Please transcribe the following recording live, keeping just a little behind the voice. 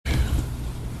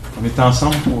On est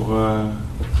ensemble pour à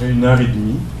peu près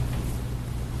 1h30,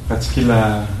 pratiquer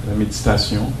la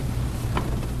méditation.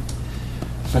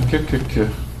 Enfin, quelques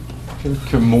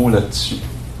mots là-dessus.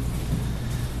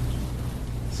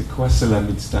 C'est quoi, c'est la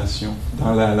méditation?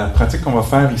 Dans la pratique qu'on va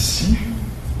faire ici,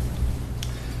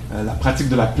 la pratique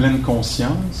de la pleine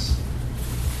conscience,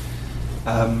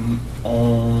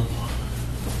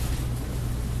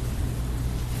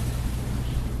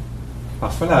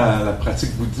 parfois, la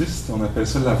pratique bouddhiste, on appelle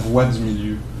ça la voie du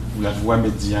milieu, ou la voie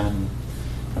médiane.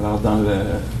 Alors,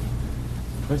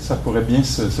 ça pourrait bien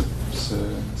ça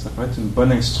pourrait être une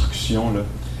bonne instruction, là.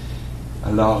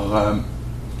 Alors,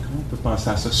 comment on peut penser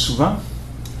à ça? Souvent,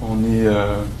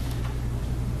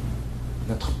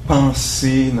 notre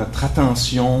pensée, notre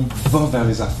attention va vers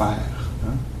les affaires.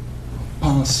 Hein?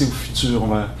 Penser au futur,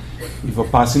 il va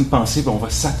passer une pensée, puis on va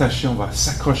s'attacher, on va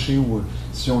s'accrocher. Ou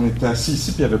si on était assis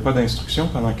ici, puis il n'y avait pas d'instruction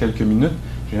pendant quelques minutes,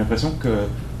 j'ai l'impression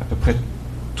qu'à peu près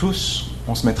tous,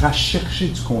 on se mettra à chercher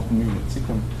du contenu, tu sais,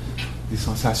 comme des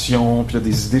sensations, puis là,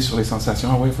 des idées sur les sensations.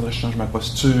 Ah oui, il faudrait que je change ma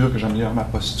posture, que j'améliore ma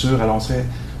posture. Alors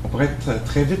on pourrait être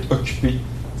très vite occupé,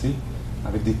 tu sais,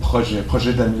 avec des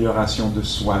projets d'amélioration de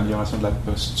soi, amélioration de la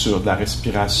posture, de la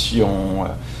respiration,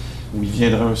 où il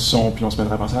viendrait un son, puis on se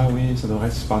mettrait à penser, ah oui, ça devrait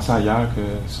se passer ailleurs que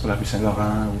sur la rue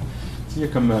Saint-Laurent. Il y a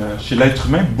comme, chez l'être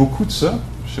humain, beaucoup de ça.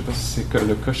 Je ne sais pas si c'est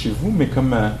le cas chez vous, mais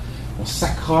comme on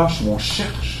s'accroche ou on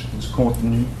cherche du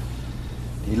contenu.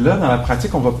 Et là, dans la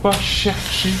pratique, on ne va pas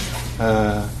chercher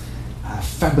à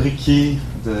fabriquer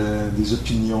des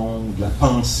opinions, ou de la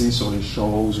pensée sur les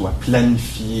choses, ou à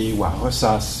planifier, ou à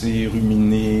ressasser,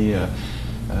 ruminer,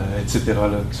 etc.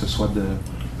 Là, que ce soit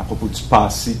à propos du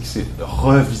passé, que c'est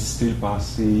revisiter le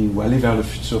passé, ou aller vers le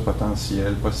futur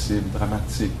potentiel, possible,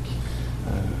 dramatique,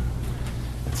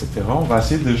 etc. On va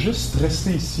essayer de juste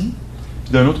rester ici.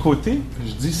 Puis d'un autre côté,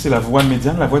 je dis c'est la voie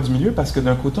médiane, la voie du milieu, parce que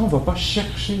d'un côté, on ne va pas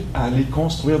chercher à aller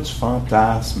construire du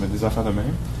fantasme, des affaires de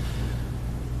même.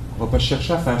 On ne va pas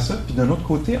chercher à faire ça. Puis d'un autre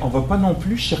côté, on ne va pas non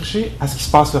plus chercher à ce qu'il ne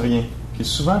se passe rien. Qui est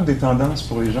souvent une des tendances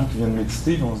pour les gens qui viennent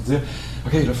méditer. Ils vont se dire,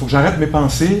 OK, il faut que j'arrête mes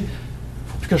pensées,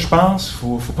 que je pense,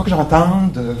 il ne faut pas que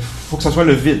j'entende, il faut que ça soit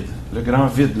le vide, le grand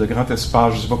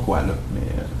espace, je ne sais pas quoi, là. Mais,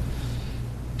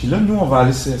 puis là, nous, on va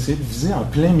aller essayer de viser en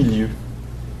plein milieu.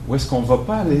 Où est-ce qu'on ne va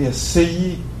pas aller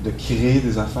essayer de créer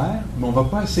des affaires, mais on ne va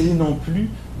pas essayer non plus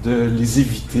de les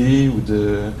éviter ou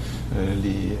de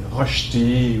les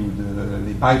rejeter ou de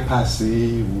les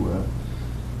bypasser.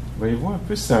 Voyez-vous un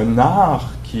peu, c'est un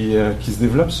art qui se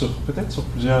développe peut-être sur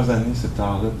plusieurs années, cet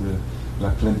art-là de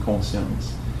la pleine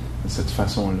conscience. De cette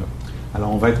façon-là.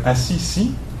 Alors, on va être assis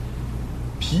ici,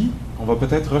 puis on va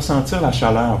peut-être ressentir la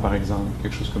chaleur, par exemple,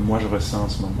 quelque chose que moi je ressens en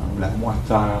ce moment, ou la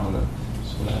moiteur là,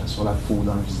 sur la peau,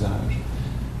 dans le visage.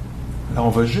 Alors, on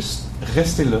va juste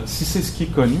rester là. Si c'est ce qui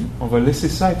est connu, on va laisser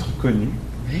ça être connu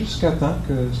jusqu'à temps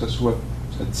que ça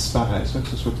disparaisse, que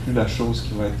ce soit plus la chose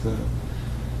qui va être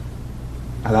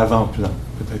à l'avant-plan.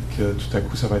 Peut-être que tout à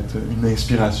coup, ça va être une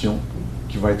inspiration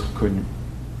qui va être connue.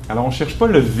 Alors, on ne cherche pas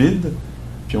le vide,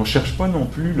 puis on ne cherche pas non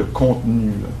plus le contenu.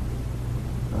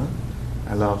 Là. Hein?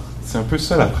 Alors, c'est un peu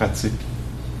ça la pratique.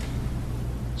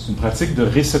 C'est une pratique de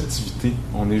réceptivité.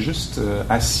 On est juste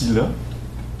assis là,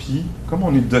 puis comme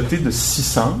on est doté de 6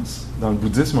 sens, dans le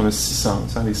bouddhisme, on a 6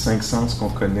 sens, hein, les 5 sens qu'on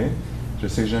connaît. Je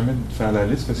n'essaie jamais de faire la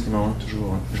liste parce qu'il m'en manque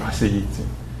toujours un. Je vais essayer. Tiens.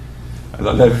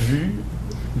 Alors, la vue,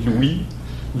 l'ouïe,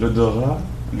 l'odorat,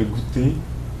 le goûter,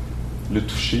 le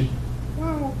toucher.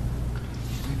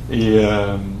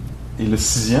 Et le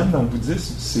 6e dans le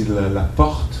bouddhisme, c'est la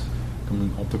porte, comme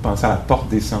on peut penser à la porte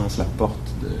des sens, la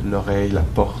porte de l'oreille, la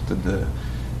porte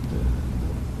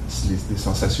des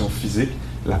sensations physiques,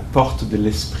 la porte de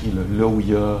l'esprit, là où il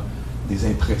y a des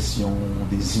impressions,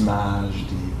 des images,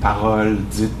 des paroles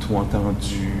dites ou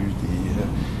entendues,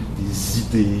 des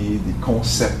idées, des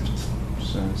concepts.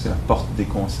 C'est la porte des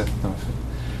concepts, en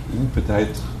fait. Ou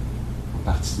peut-être en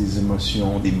partie des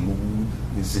émotions, des moods,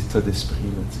 des états d'esprit,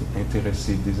 là,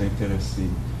 intéressés, désintéressés,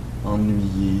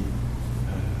 ennuyés,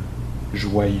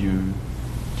 joyeux,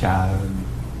 calmes,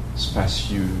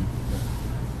 spacieux,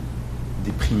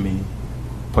 déprimés,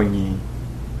 pognés,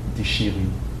 déchirés,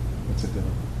 etc.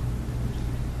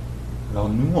 Alors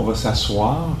nous, on va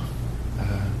s'asseoir,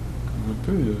 un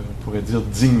peu, on pourrait dire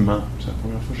dignement. C'est la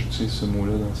première fois que j'utilise ce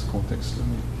mot-là dans ce contexte-là.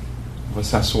 Mais on va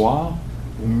s'asseoir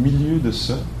au milieu de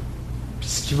ça. Puis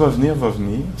ce qui va venir,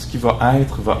 ce qui va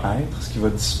être, ce qui va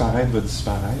disparaître.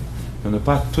 On n'a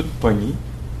pas à tout pogner,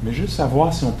 mais juste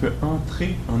savoir si on peut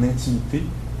entrer en intimité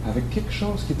avec quelque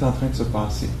chose qui est en train de se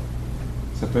passer.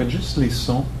 Ça peut être juste les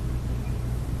sons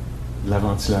de la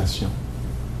ventilation.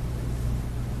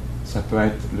 Ça peut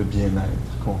être le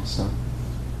bien-être qu'on ressent,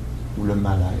 ou le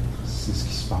mal-être, c'est ce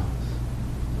qui se passe.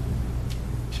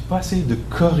 Puis pas essayer de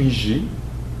corriger,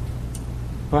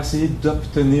 pas essayer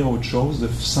d'obtenir autre chose, de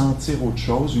sentir autre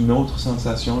chose, une autre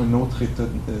sensation, un autre état,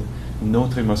 une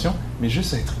autre émotion, mais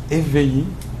juste être éveillé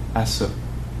à ça.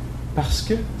 Parce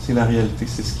que c'est la réalité,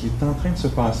 c'est ce qui est en train de se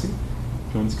passer.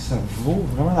 Puis on dit que ça vaut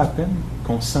vraiment la peine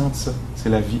qu'on sente ça. C'est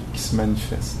la vie qui se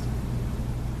manifeste.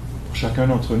 Pour chacun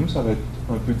d'entre nous, ça va être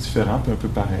un peu différent, puis un peu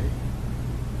pareil.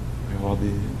 Il va y avoir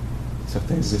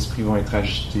certains esprits vont être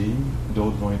agités,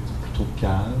 d'autres vont être plutôt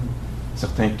calmes,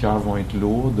 certains cœurs vont être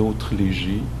lourds, d'autres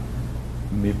légers.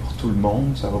 Mais pour tout le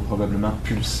monde, ça va probablement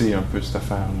pulser un peu cette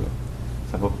affaire-là.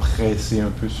 Ça va presser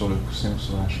un peu sur le coussin ou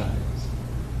sur la chaise.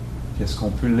 Puis est-ce qu'on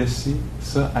peut laisser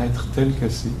ça être tel que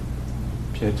c'est,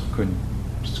 puis être connu?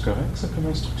 C'est correct, ça, comme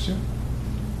instruction?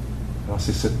 Alors,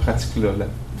 c'est cette pratique-là, la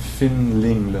fine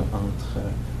ligne là, entre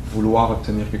vouloir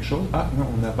obtenir quelque chose. Ah, non,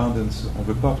 on abandonne ça. On ne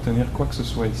veut pas obtenir quoi que ce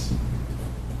soit ici.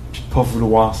 Puis pas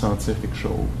vouloir sentir quelque chose.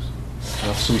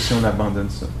 Alors, ça aussi, on abandonne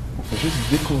ça. On fait juste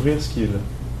découvrir ce qui est là,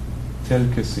 tel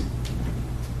que c'est.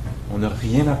 On n'a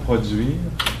rien à produire,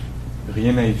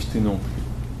 rien à éviter non plus.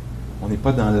 On n'est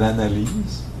pas dans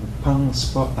l'analyse, on ne pense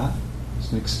pas à.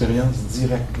 C'est une expérience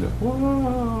directe, là.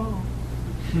 Wow!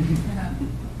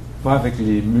 Pas avec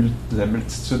la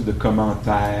multitude de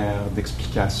commentaires,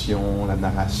 d'explications, la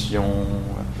narration,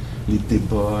 les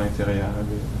débats intérieurs,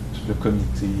 tout le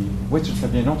comité. Oui, tu le fais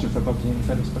bien, non, tu le fais pas bien.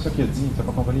 C'est pas ça qu'il a dit, tu n'as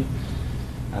pas compris.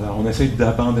 Alors, on essaie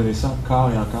d'abandonner ça encore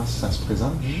et encore si ça se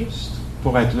présente, juste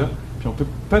pour être là. Puis on peut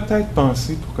peut-être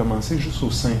penser, pour commencer, juste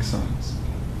aux 5 sens.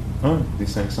 Un des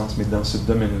 5 sens, mais dans ce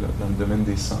domaine-là, dans le domaine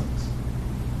des sens.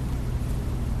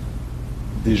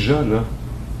 Déjà, là,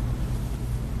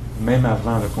 même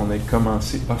avant là, qu'on ait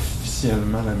commencé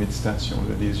officiellement la méditation,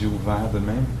 là, les yeux ouverts de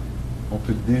même, on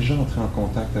peut déjà entrer en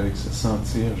contact avec ce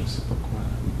sentir, je ne sais pas quoi,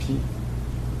 les pieds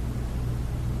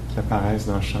qui apparaissent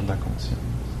dans le champ de la conscience.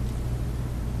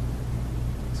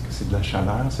 Est-ce que c'est de la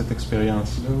chaleur, cette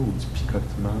expérience-là, ou du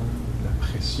picotement, de la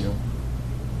pression,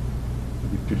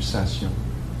 des pulsations,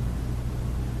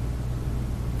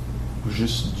 ou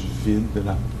juste du vide, de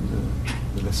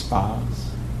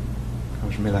l'espace, quand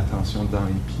je mets l'attention dans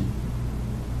les pieds.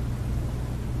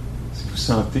 Si vous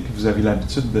sentez que vous avez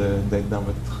l'habitude d'être dans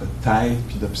votre tête,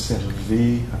 puis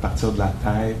d'observer à partir de la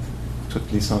tête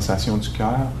toutes les sensations du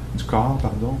corps,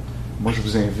 moi je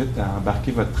vous invite à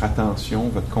embarquer votre attention,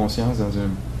 votre conscience dans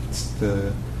une petite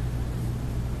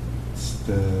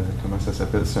comment ça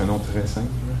s'appelle? C'est un nom très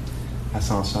simple, là.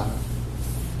 Ascenseur.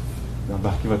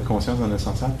 D'embarquer votre conscience dans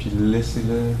l'ascenseur, puis laissez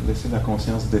la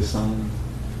conscience descendre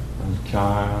dans le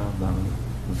cœur, dans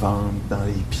le ventre, dans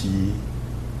les pieds.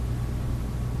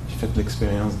 Puis faites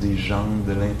l'expérience des jambes,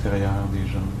 de l'intérieur des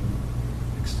jambes.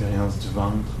 L'expérience du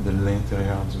ventre, de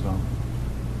l'intérieur du ventre.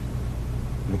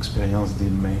 L'expérience des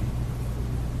mains,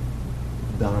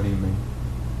 dans les mains.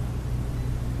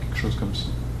 Quelque chose comme ça.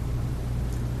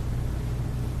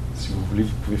 Si vous voulez,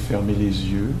 vous pouvez fermer les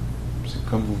yeux. C'est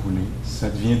comme vous voulez. Si ça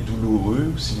devient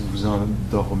douloureux ou si vous vous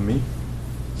endormez,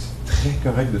 c'est très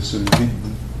correct de se lever debout.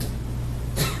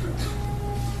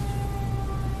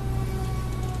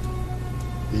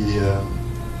 Et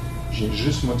j'ai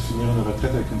juste, moi, de finir une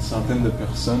retraite avec une centaine de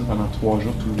personnes pendant 3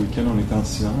 jours, tout le week-end, on était en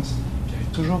silence. Puis il y avait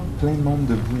toujours plein de monde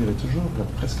debout. Il y avait toujours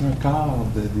presque un quart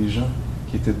des gens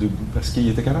qui étaient debout. Parce qu'ils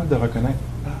étaient capables de reconnaître,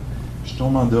 je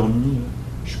tombe endormi, là.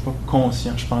 Je ne suis pas conscient,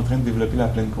 je ne suis pas en train de développer la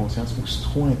pleine conscience. C'est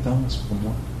trop intense pour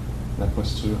moi, la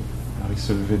posture. Alors, il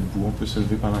se levait debout. On peut se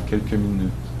lever pendant quelques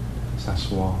minutes,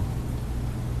 s'asseoir.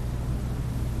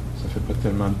 Ça ne fait pas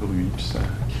tellement de bruit, puis ça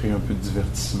crée un peu de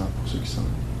divertissement pour ceux qui s'en vont.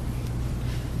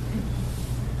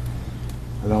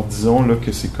 Alors, disons là,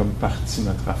 que c'est comme partie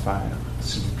notre affaire.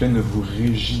 S'il vous plaît, ne vous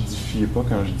rigidifiez pas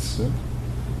quand je dis ça.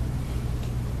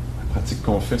 La pratique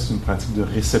qu'on fait, c'est une pratique de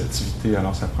réceptivité.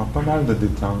 Alors, ça prend pas mal de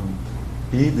détente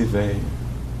et d'éveil.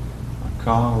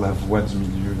 Encore la voie du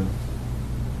milieu, là.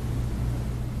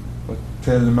 Pas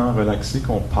tellement relaxé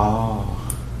qu'on part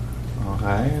en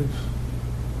rêve.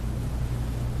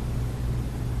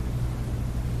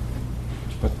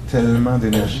 Puis pas tellement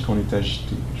d'énergie qu'on est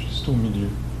agité. Juste au milieu.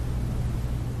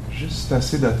 Juste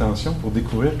assez d'attention pour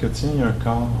découvrir que, tiens, il y a un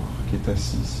corps qui est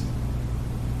assis ici.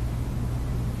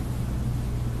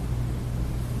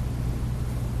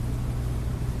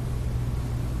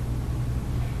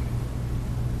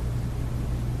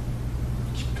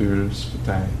 Pulse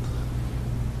peut-être,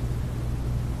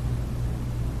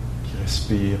 qui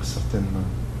respire certainement.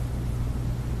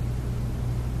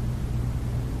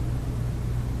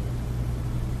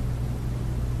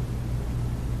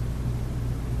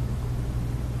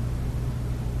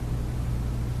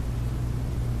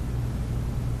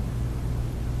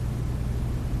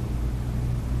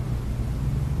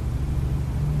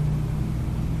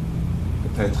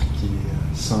 peut-être qui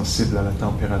est sensible à la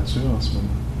température en ce moment.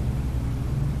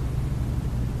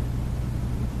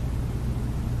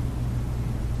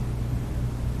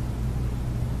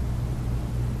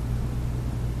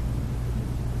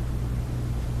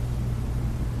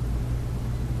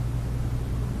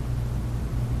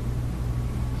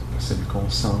 C'est possible qu'on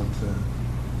sente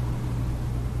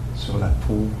sur la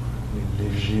peau les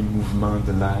légers mouvements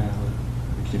de l'air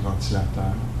avec les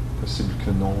ventilateurs. Possible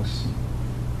que non aussi.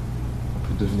 On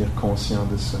peut devenir conscient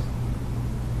de ça.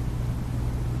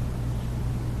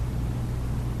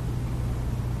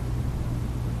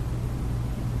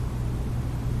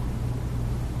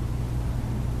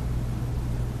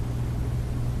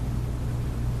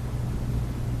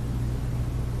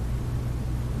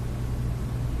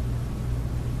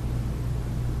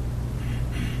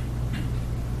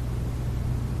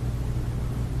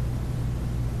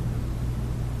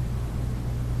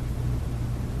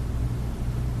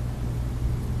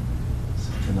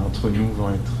 D'entre nous vont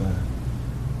être,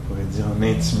 on pourrait dire, en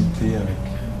intimité avec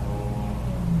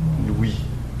l'ouïe,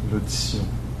 l'audition.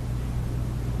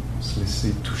 Se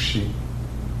laisser toucher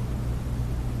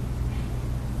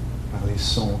par les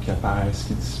sons qui apparaissent,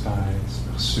 qui disparaissent,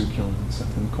 par ceux qui ont une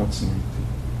certaine continuité.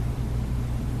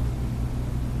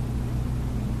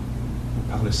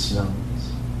 Ou par le silence.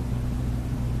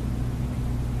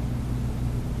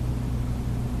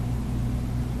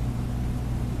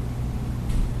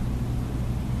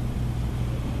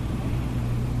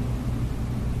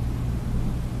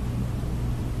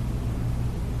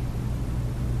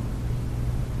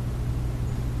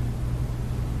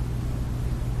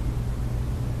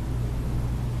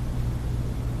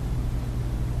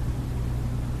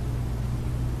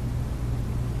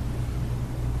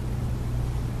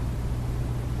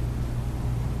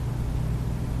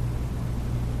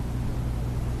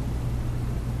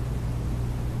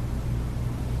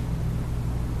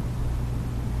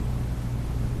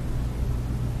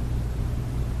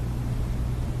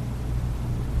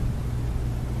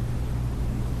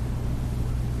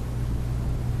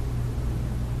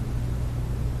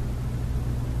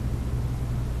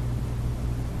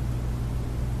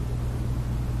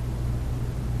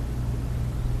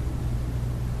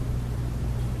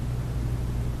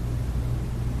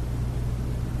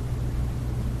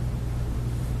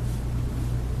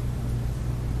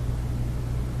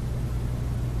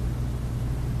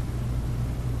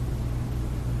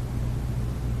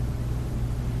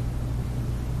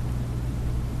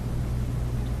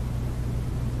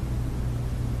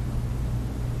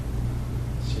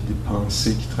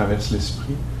 Pensées qui traversent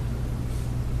l'esprit,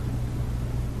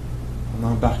 on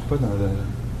n'embarque pas dans le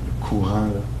courant,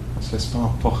 là. On ne se laisse pas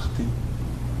emporter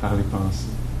par les pensées.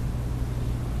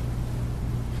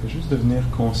 Il faut juste devenir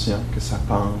conscient que ça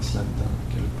pense là-dedans,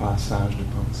 qu'il y a le passage de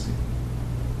pensée.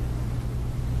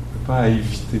 On ne peut pas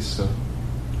éviter ça,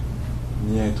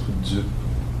 ni être dupe,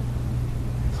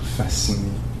 être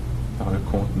fasciné par le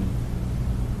contenu.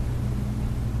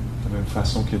 De la même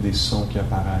façon qu'il y a des sons qui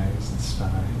apparaissent,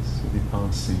 disparaissent, il y a des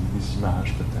pensées, des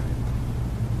images peut-être.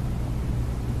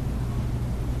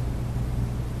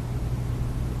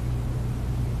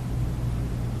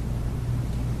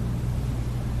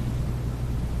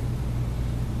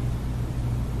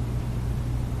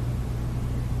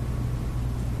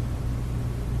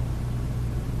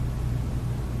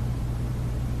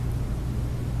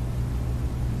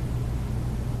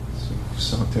 Si vous vous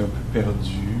sentez un peu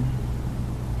perdu,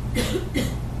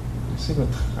 laissez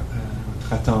votre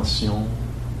attention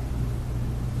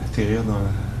atterrir dans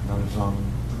le ventre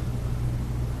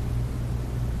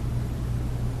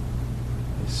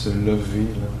et se lever,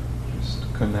 là, juste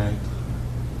connaître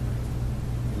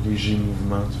le léger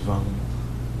mouvement du ventre.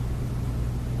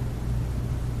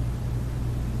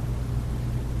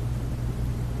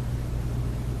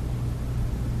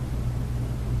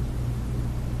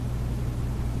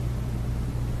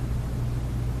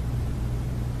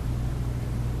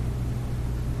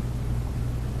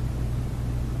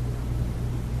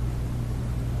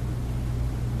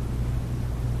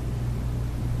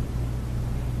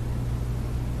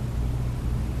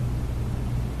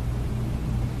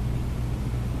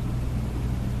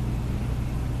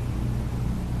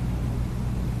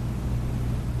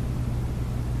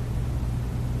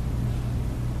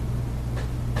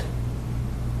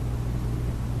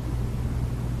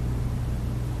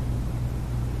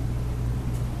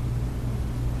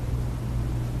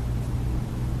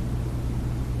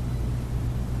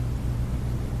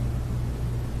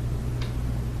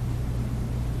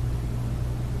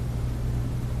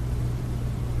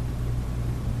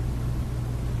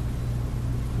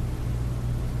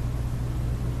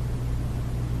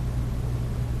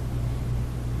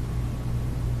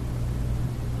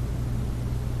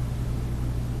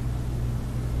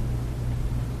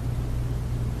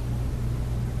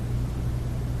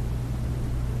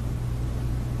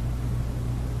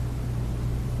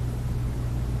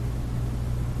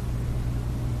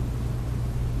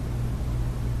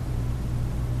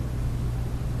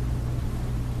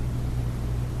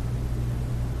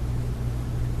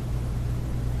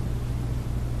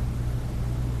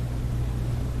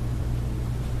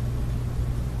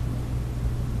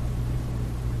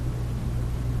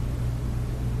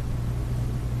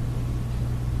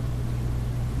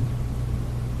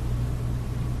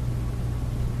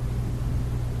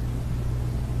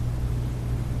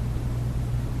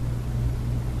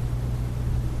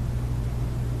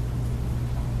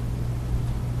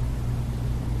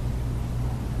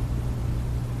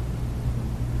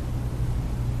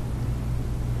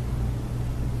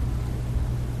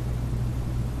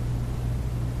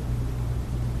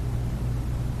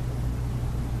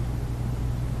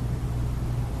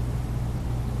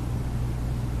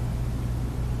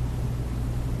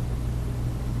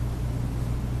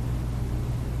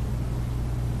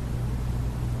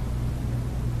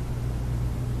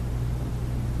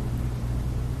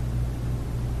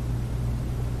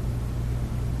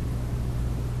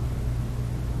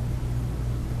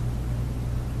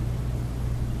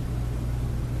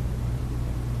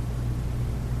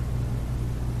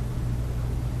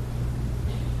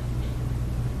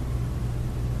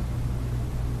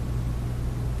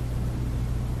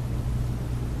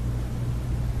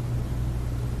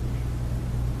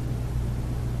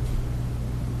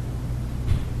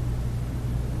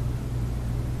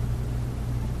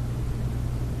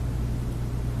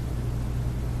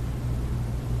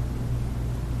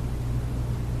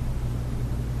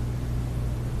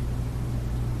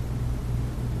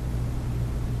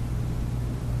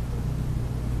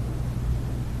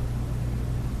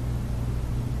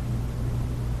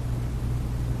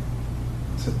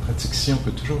 cette pratique-ci, on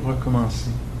peut toujours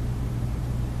recommencer.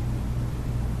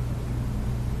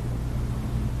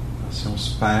 Alors, si on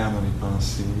se perd dans les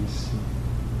pensées, si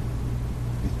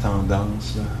les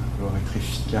tendances là, à vouloir être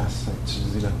efficace, à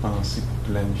utiliser la pensée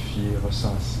pour planifier,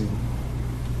 ressasser,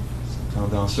 ces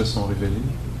tendances-là sont révélées,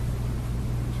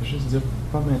 je vais juste dire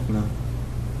pas maintenant.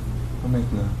 Pas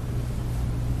maintenant.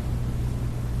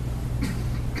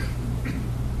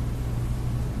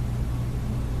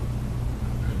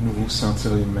 De nouveau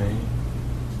sentir les mains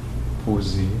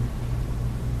posées.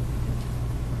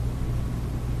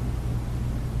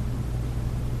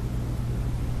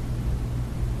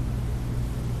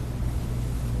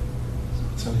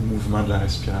 Sentir les mouvements de la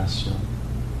respiration.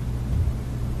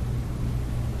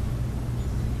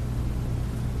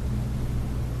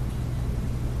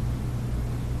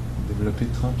 Développer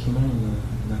tranquillement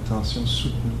une attention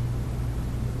soutenue,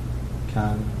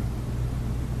 calme.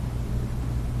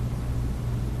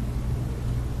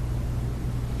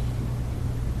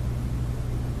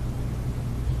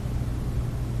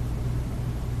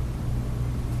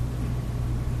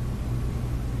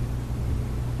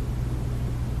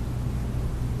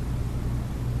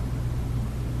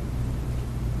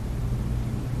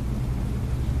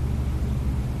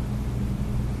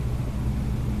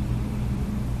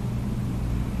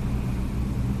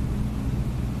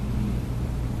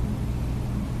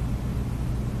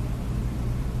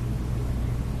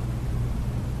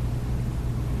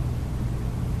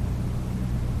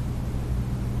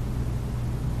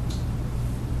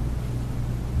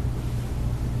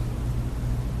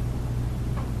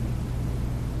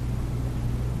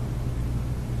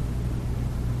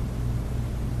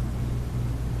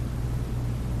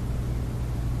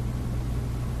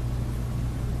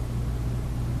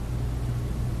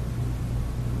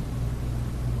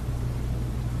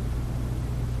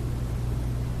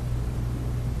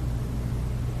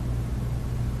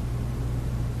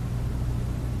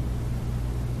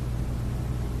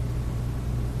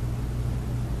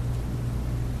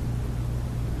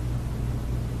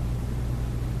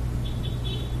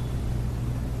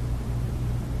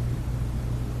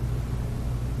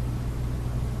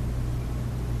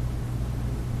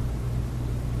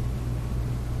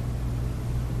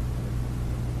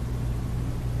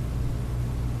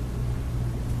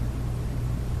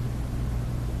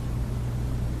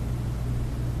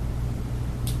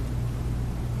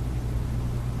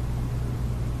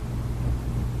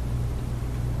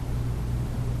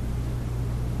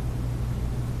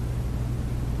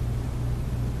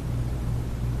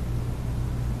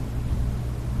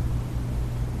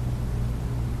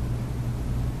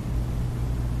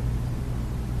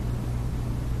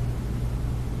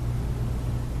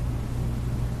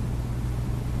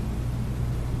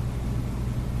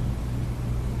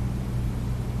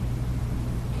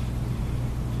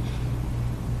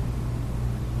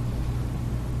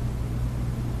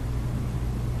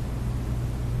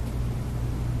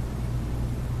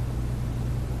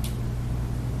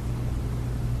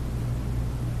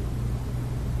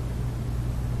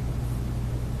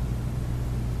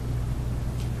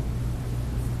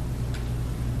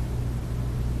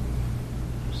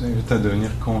 Je vous invite à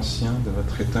devenir conscient de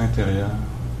votre état intérieur.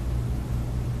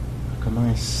 Comment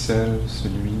est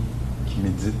celui qui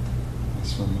médite en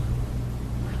ce moment?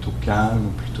 Plutôt calme ou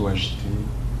plutôt agité?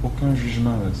 Aucun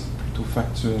jugement là, c'est plutôt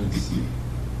factuel ici.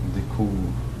 On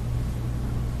découvre.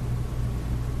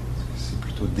 Est-ce que c'est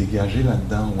plutôt dégagé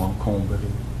là-dedans ou encombré?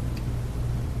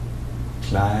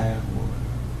 Clair ou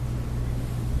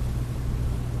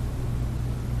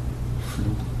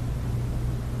flou?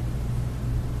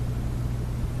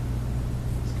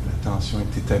 L'attention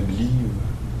est établie ou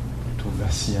plutôt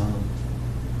vacillante?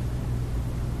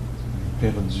 On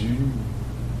est perdu,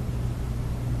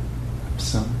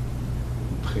 absent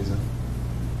ou présent?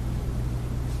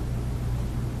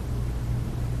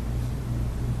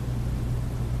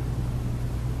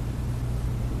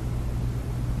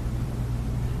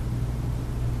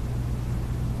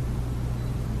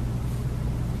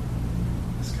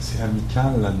 Est-ce que c'est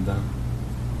amical là-dedans,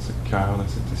 dans ce cœur, dans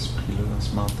cet esprit-là, dans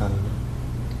ce mental-là?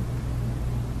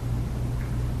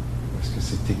 Est-ce que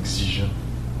c'est exigeant?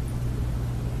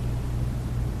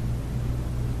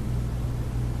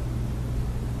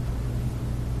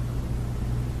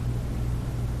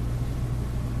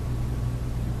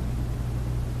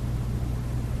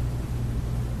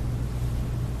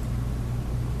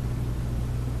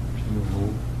 Puis de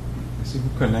nouveau, laissez-vous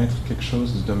connaître quelque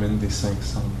chose du domaine des 5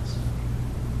 sens.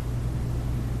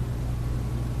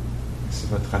 Laissez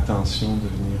votre attention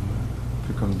devenir un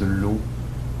peu comme de l'eau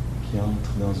qui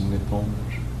entre dans une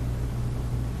éponge.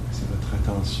 C'est votre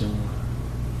attention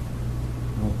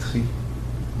entrer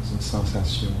dans une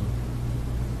sensation,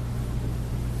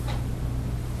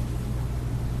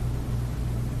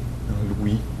 un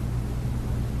l'ouïe,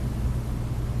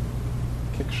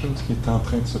 quelque chose qui est en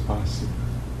train de se passer,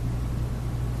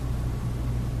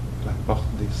 la porte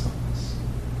des sens.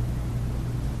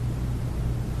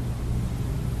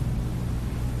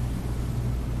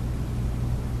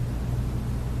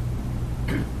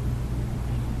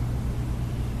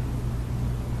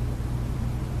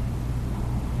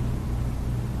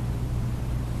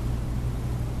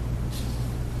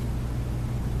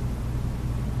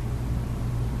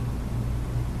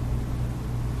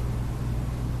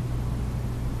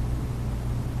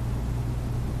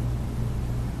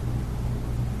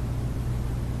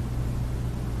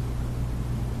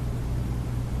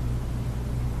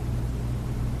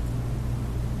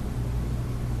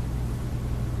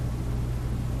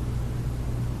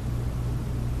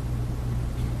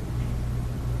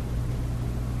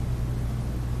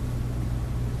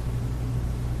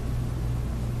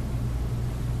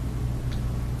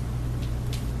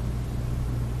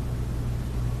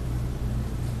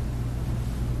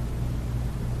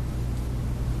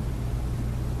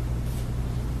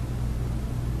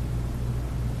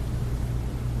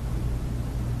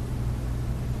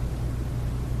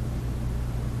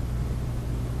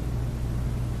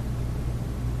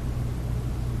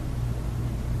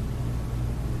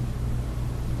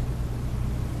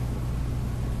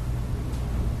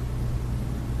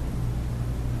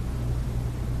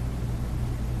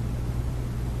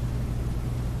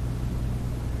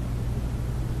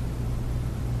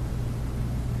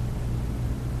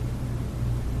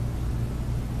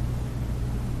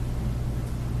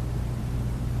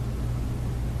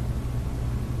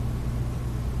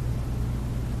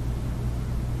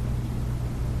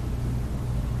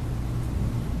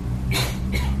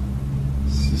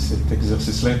 Cet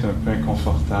exercice-là est un peu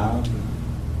inconfortable,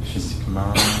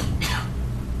 physiquement,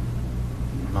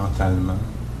 mentalement.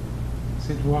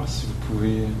 Essayez de voir si vous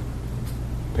pouvez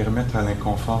permettre à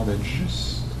l'inconfort d'être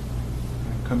juste,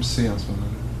 comme c'est en ce moment,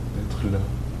 d'être là,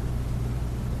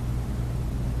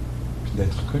 puis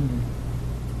d'être connu.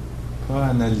 Pas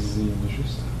analysé, mais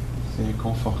juste, c'est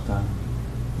inconfortable.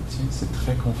 Et tiens, c'est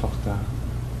très confortable.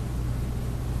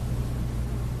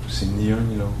 C'est ni un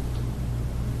ni l'autre.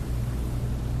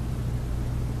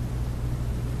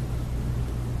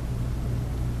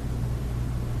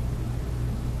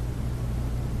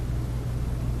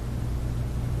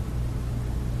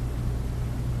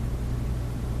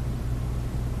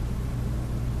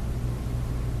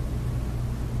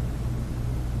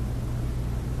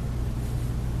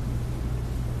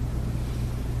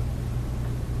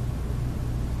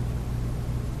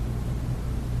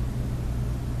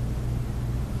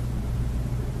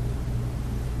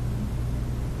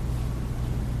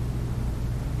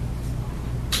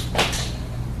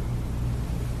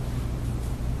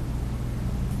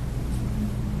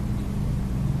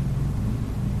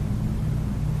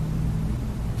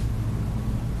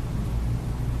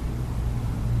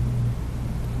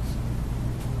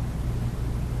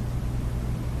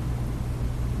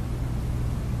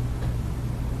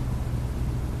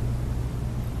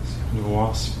 De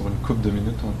voir si pour une couple de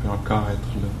minutes on peut encore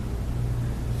être là,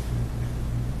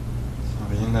 sans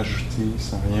rien ajouter,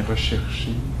 sans rien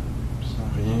rechercher,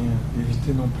 sans rien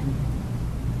éviter non plus,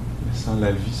 laissant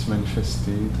la vie se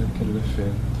manifester telle qu'elle le fait,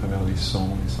 à travers les sons,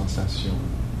 les sensations,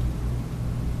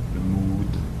 le mood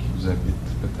qui vous habite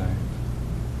peut-être.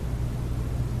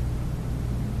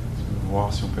 De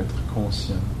voir si on peut être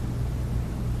conscient,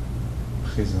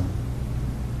 présent.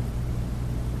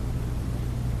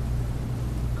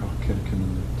 Quelques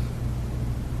minutes.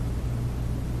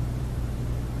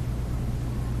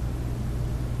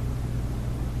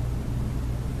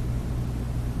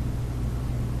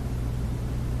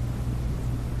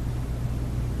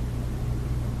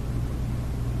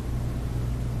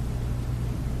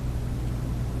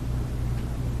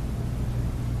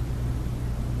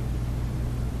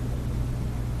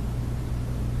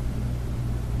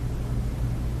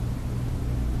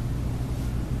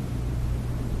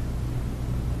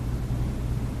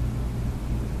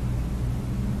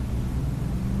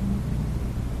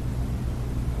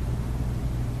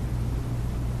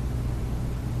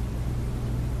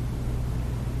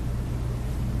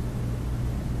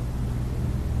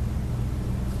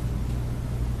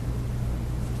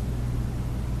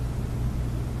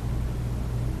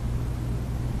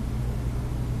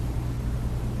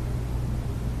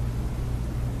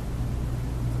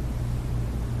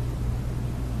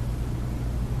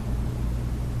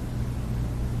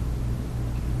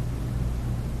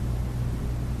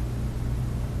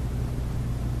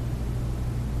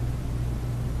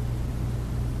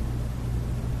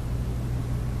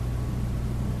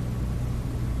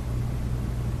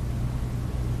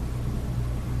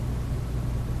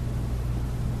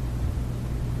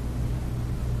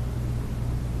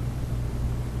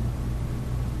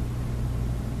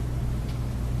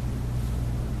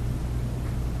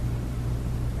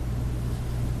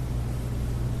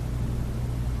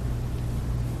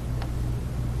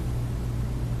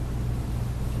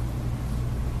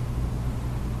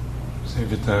 Je vous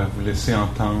invite à vous laisser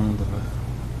entendre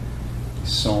les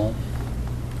sons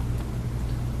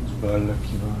du bol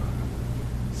qui va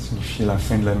signifier la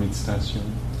fin de la méditation.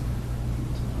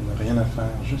 On n'a rien à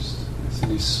faire, juste laisser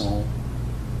les sons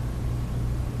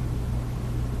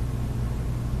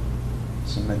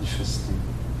se manifester.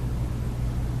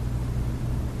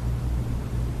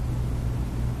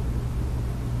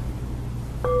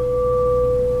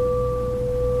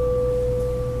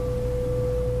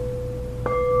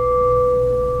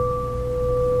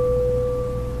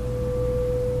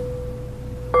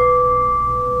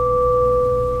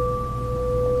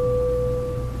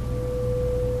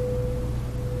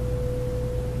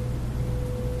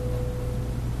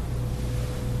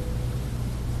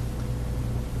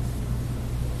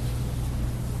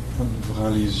 En ouvrant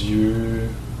les yeux,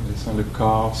 en laissant le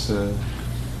corps se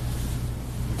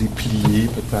déplier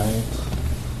peut-être.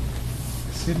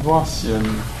 Essayez de voir s'il y a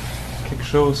quelque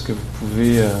chose que vous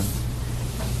pouvez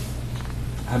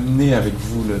amener avec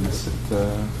vous là, de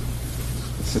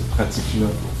cette pratique-là.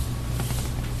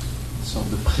 Une sorte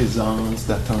de présence,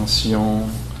 d'attention,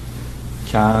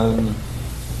 calme.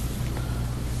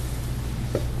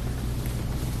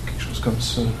 Quelque chose comme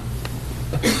ça.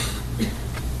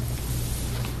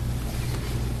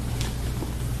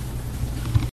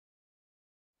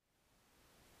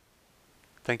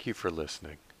 Thank you for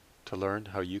listening. To learn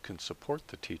how you can support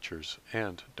the teachers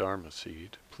and Dharma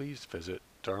Seed, please visit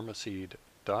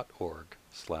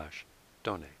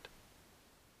dharmaseed.org/donate.